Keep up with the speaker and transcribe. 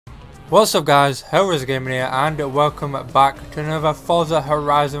What's up guys, Forza Gaming here and welcome back to another Forza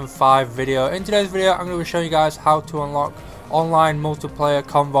Horizon 5 video. In today's video I'm going to be showing you guys how to unlock online multiplayer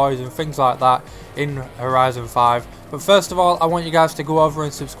convoys and things like that in Horizon 5. But first of all, I want you guys to go over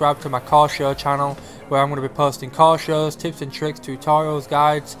and subscribe to my car show channel, where I'm going to be posting car shows, tips and tricks, tutorials,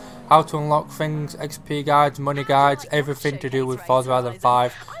 guides, how to unlock things, XP guides, money guides, everything to do with Forza Horizon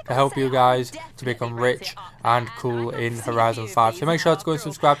 5 to help you guys to become rich and cool in Horizon 5. So make sure to go and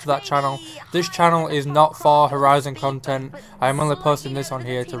subscribe to that channel. This channel is not for Horizon content. I'm only posting this on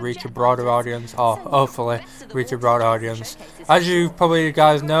here to reach a broader audience, or hopefully reach a broader audience. As you probably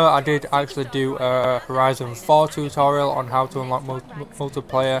guys know, I did actually do a Horizon 4 tutorial on how to unlock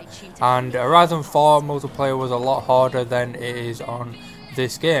multiplayer, and Horizon 4 multiplayer was a lot harder than it is on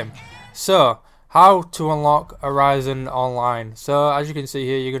this game. So how to unlock Horizon Online. So as you can see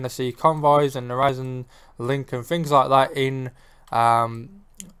here, you're going to see convoys and Horizon link and things like that in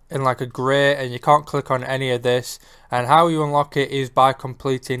like a grey, and you can't click on any of this. And how you unlock it is by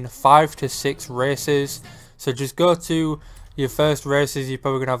completing 5 to 6 races. So just go to your first races. You're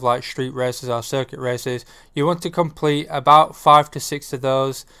probably going to have like street races or circuit races. You want to complete about 5 to 6 of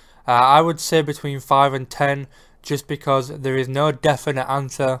those. I would say between 5 and 10, just because there is no definite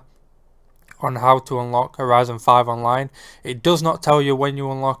answer on how to unlock Horizon 5 online. It does not tell you when you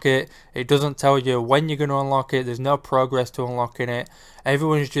unlock it. It doesn't tell you when you're going to unlock it. There's no progress to unlocking it.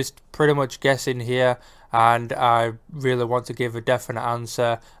 Everyone's just pretty much guessing here, and I really want to give a definite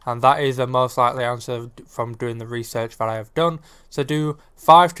answer, and that is the most likely answer from doing the research that I have done. So do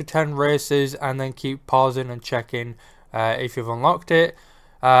 5 to 10 races and then keep pausing and checking if you've unlocked it.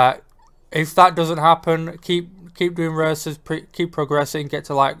 If that doesn't happen, keep doing races, keep progressing, get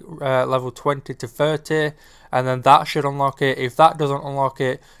to like level 20 to 30, and then that should unlock it. If that doesn't unlock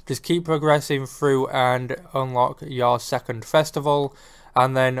it, just keep progressing through and unlock your second festival.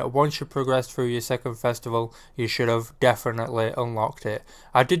 And then once you progress through your second festival, you should have definitely unlocked it.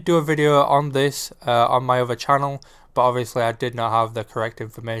 I did do a video on this on my other channel, but obviously I did not have the correct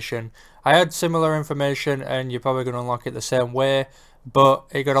information. I had similar information, and you're probably going to unlock it the same way, but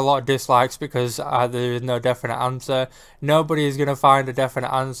it got a lot of dislikes because there is no definite answer. Nobody is going to find a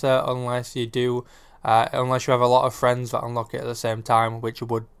definite answer unless you do, unless you have a lot of friends that unlock it at the same time, which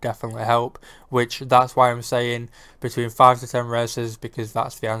would definitely help. That's why I'm saying between 5 to 10 races, because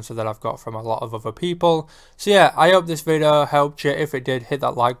that's the answer that I've got from a lot of other people. So yeah, I hope this video helped you. If it did, hit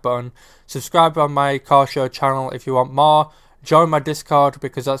that like button. Subscribe on my car show channel if you want more. Join my Discord,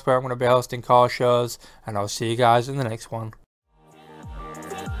 because that's where I'm going to be hosting car shows, and I'll see you guys in the next one.